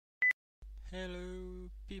Hello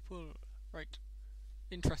people. Right,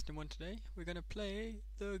 interesting one today. We're gonna play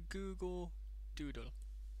the Google Doodle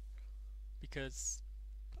because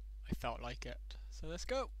I felt like it. So let's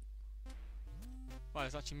go. Wow,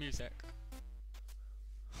 there's actually music.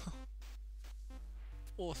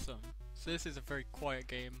 Awesome. So this is a very quiet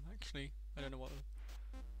game actually. I don't know what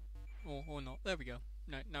or not. There we go.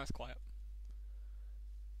 No, now it's quiet.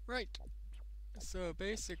 Right. So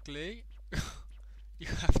basically you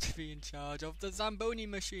have to be in charge of the Zamboni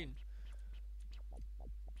machine,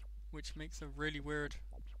 which makes a really weird.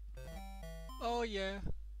 Oh yeah.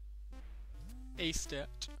 Aced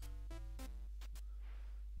it.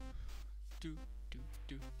 Do do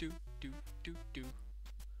do do do do do.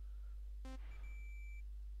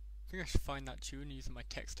 I think I should find that tune using my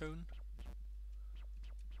text tone.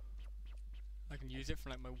 I can use it for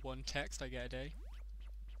like my one text I get a day.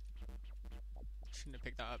 Shouldn't have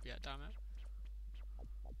picked that up yet, damn it.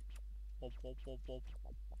 Wob wob wob wob.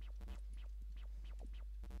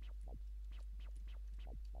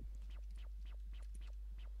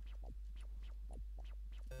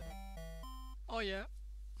 Oh yeah.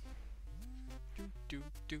 Do do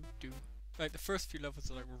do do. Like the first few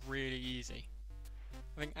levels are like really easy.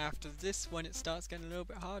 I think after this one it starts getting a little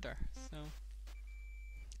bit harder. So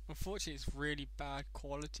unfortunately it's really bad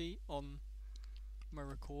quality on my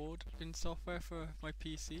recording software for my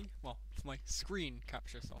PC. Well, for my screen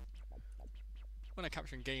capture software. When I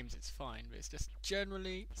capture in games it's fine, but it's just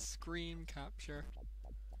generally screen capture.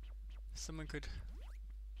 Someone could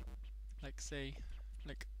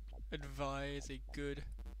advise a good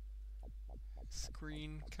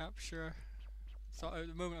screen capture. So at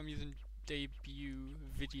the moment I'm using debut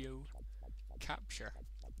video capture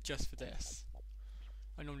just for this.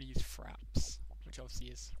 I normally use Fraps, which obviously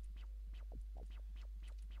is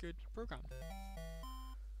a good program.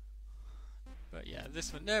 But yeah,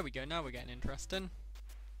 this one, there we go, now we're getting interesting.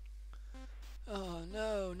 Oh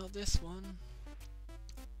no, not this one.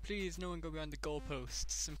 Please, no one go behind the goalposts.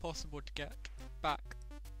 It's impossible to get back.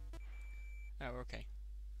 Oh, okay.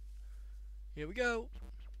 Here we go.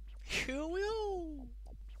 Here we go.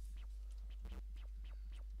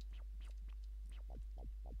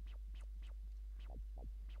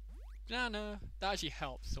 Banana. That actually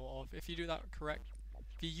helps, sort of. If you do that correct.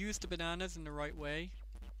 If you use the bananas in the right way,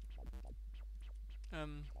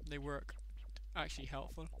 they work actually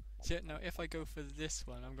helpful. So now if I go for this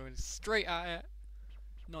one, I'm going straight at it.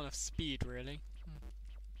 Not enough speed, really.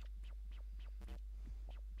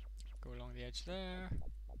 Go along the edge there.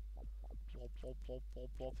 Wop, wop, wop, wop,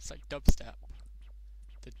 wop. It's like dubstep.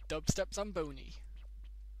 The dubstep Zamboni.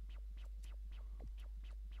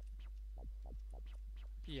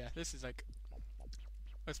 Yeah, this is like...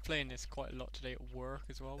 I was playing this quite a lot today at work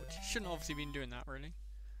as well, which shouldn't obviously been doing that, really.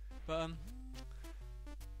 But,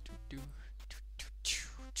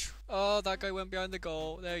 oh, that guy went behind the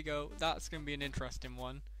goal. There you go. That's going to be an interesting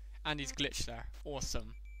one. And he's glitched there.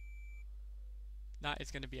 Awesome. That is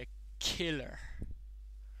going to be a killer.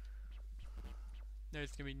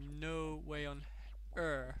 There's going to be no way on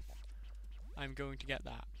earth I'm going to get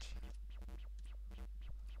that.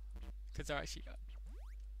 Because they're actually...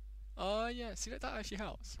 oh yeah, see that actually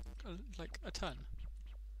helps. Like a ton.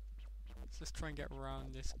 Let's just try and get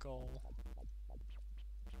around this goal.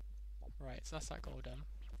 Right, so that's that goal done.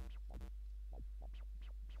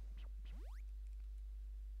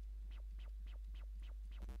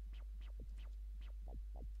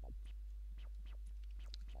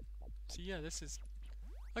 So yeah, this is...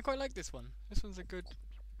 I quite like this one. This one's a good...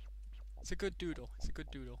 it's a good doodle. It's a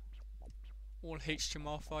good doodle. All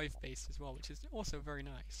HTML5 based as well, which is also very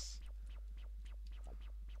nice.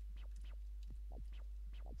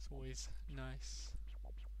 It's always nice.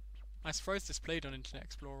 I'm surprised this played on Internet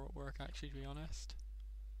Explorer at work, actually, to be honest.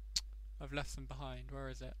 I've left them behind. Where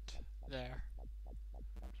is it? There.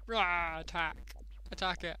 Rah! Attack!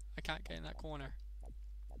 Attack it! I can't get in that corner.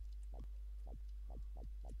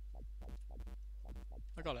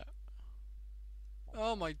 I got it.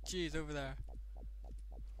 Oh my jeez, over there.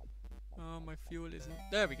 Oh, my fuel isn't...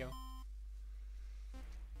 there we go.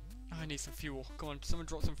 I need some fuel. Come on, someone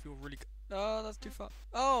drop some fuel really... oh, that's too far.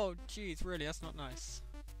 Oh, jeez, really, that's not nice.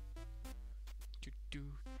 Do do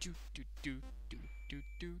do do do do do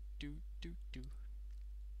do do do do.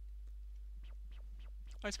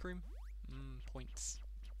 Ice cream. Points.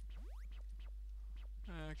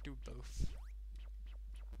 I could do both.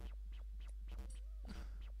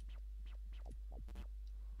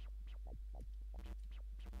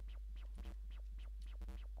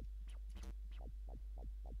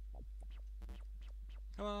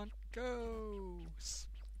 Come on, go!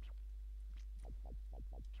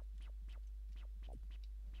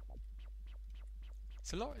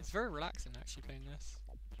 It's very relaxing actually playing this.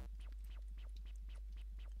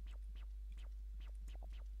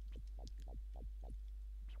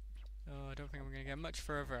 Oh, I don't think I'm gonna get much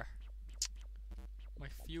further. My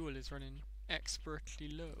fuel is running expertly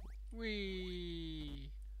low.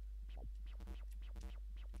 Whee!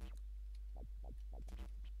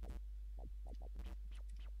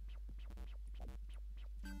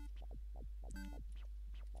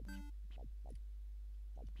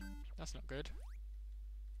 That's not good.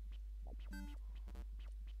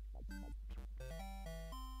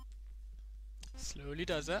 Slowly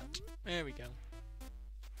does it. There we go.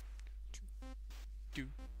 Do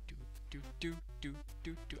do do do do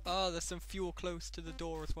do do. Oh, there's some fuel close to the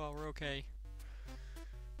door as well. We're okay.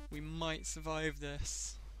 We might survive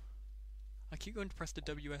this. I keep going to press the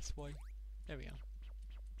WSY. There we go.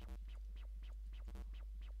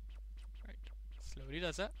 Right. Slowly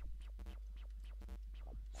does it.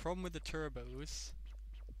 Problem with the turbos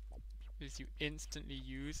is you instantly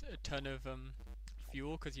use a ton of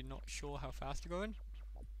fuel because you're not sure how fast you're going.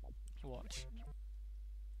 Watch.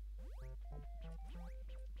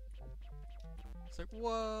 It's like,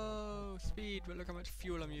 whoa, speed, but look how much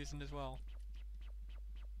fuel I'm using as well.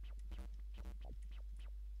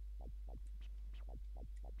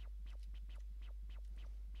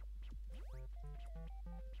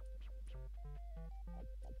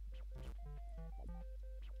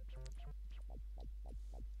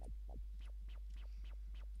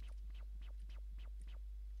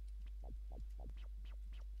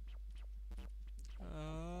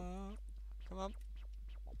 Come on.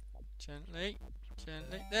 Gently,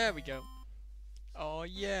 gently. There we go. Oh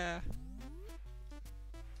yeah.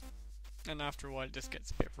 And after a while it just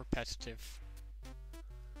gets a bit repetitive.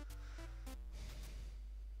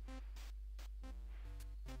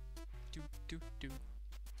 Do do do.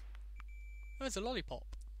 Oh, it's a lollipop.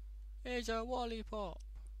 It's a lollipop.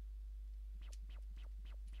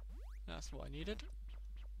 That's what I needed.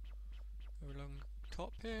 Go along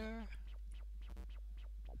top here.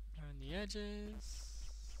 Around the edges.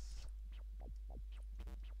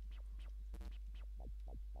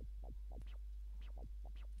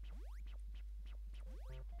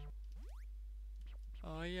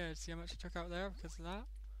 Oh yeah, see how much I took out there because of that?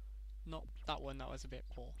 Not that one, that was a bit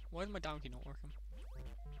poor. Why is my donkey not working?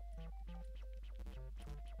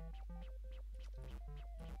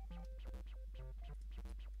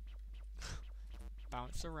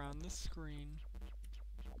 Bounce around the screen.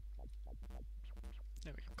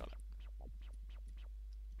 There we go, got it.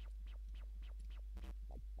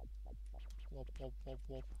 Wop wop wop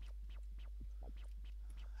wop.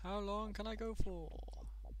 How long can I go for?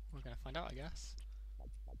 We're gonna find out, I guess.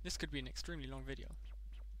 This could be an extremely long video.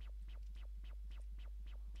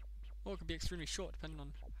 Or it could be extremely short, depending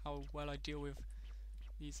on how well I deal with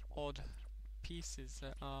these odd pieces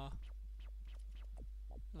that are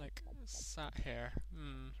like sat here.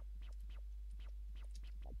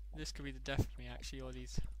 This could be the death of me actually, or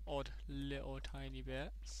these odd little tiny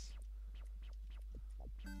bits.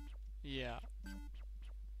 Yeah.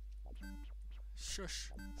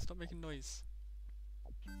 Shush! Stop making noise.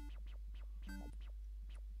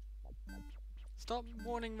 Stop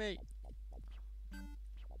warning me!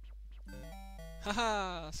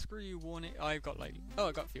 Haha! Screw you, warning. I've got like. Oh,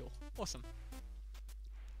 I got fuel. Awesome.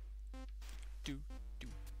 Do do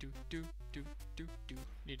do do do do do.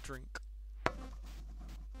 Need a drink.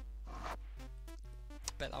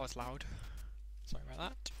 Bet that was loud. Sorry about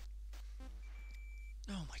that.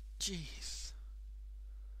 Oh my jeez.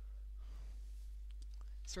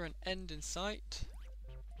 Is there an end in sight?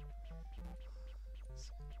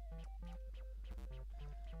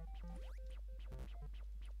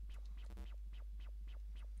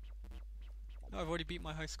 Oh, I've already beat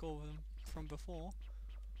my high score with them from before.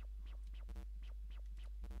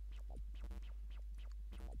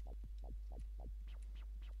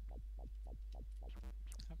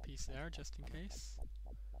 That piece there, just in case.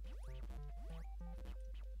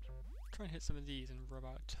 Try and hit some of these and rub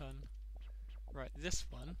out a ton. Right, this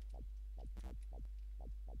one. I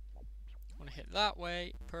want to hit that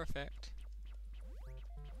way. Perfect.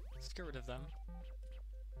 Let's get rid of them.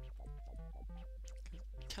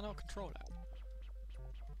 Cannot control it.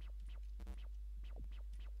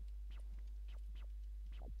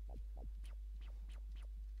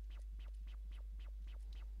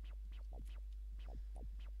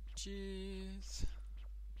 Jeez.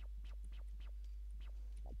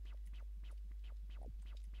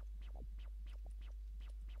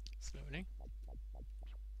 Slowly.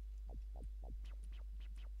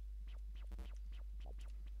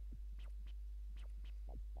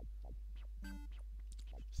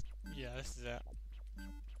 Yeah, this is it.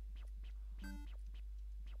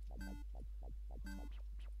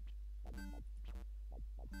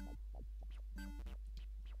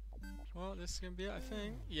 Well, this is gonna be it, I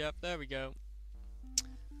think. Yep, there we go.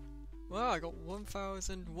 Well, I got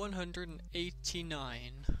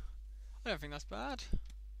 1,189. I don't think that's bad.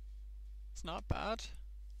 It's not bad.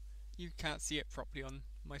 You can't see it properly on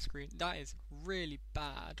my screen. That is really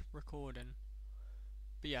bad recording.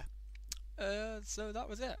 But yeah. So that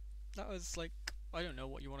was it. That was like, I don't know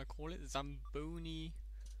what you want to call it. Zamboni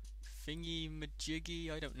thingy majiggy,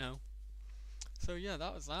 I don't know. So yeah,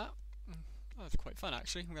 that was that. That was quite fun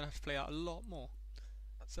actually. I'm gonna have to play out a lot more.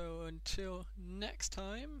 So until next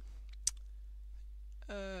time,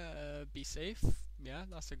 be safe. Yeah,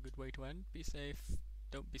 that's a good way to end. Be safe.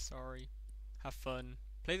 Don't be sorry. Have fun.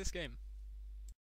 Play this game.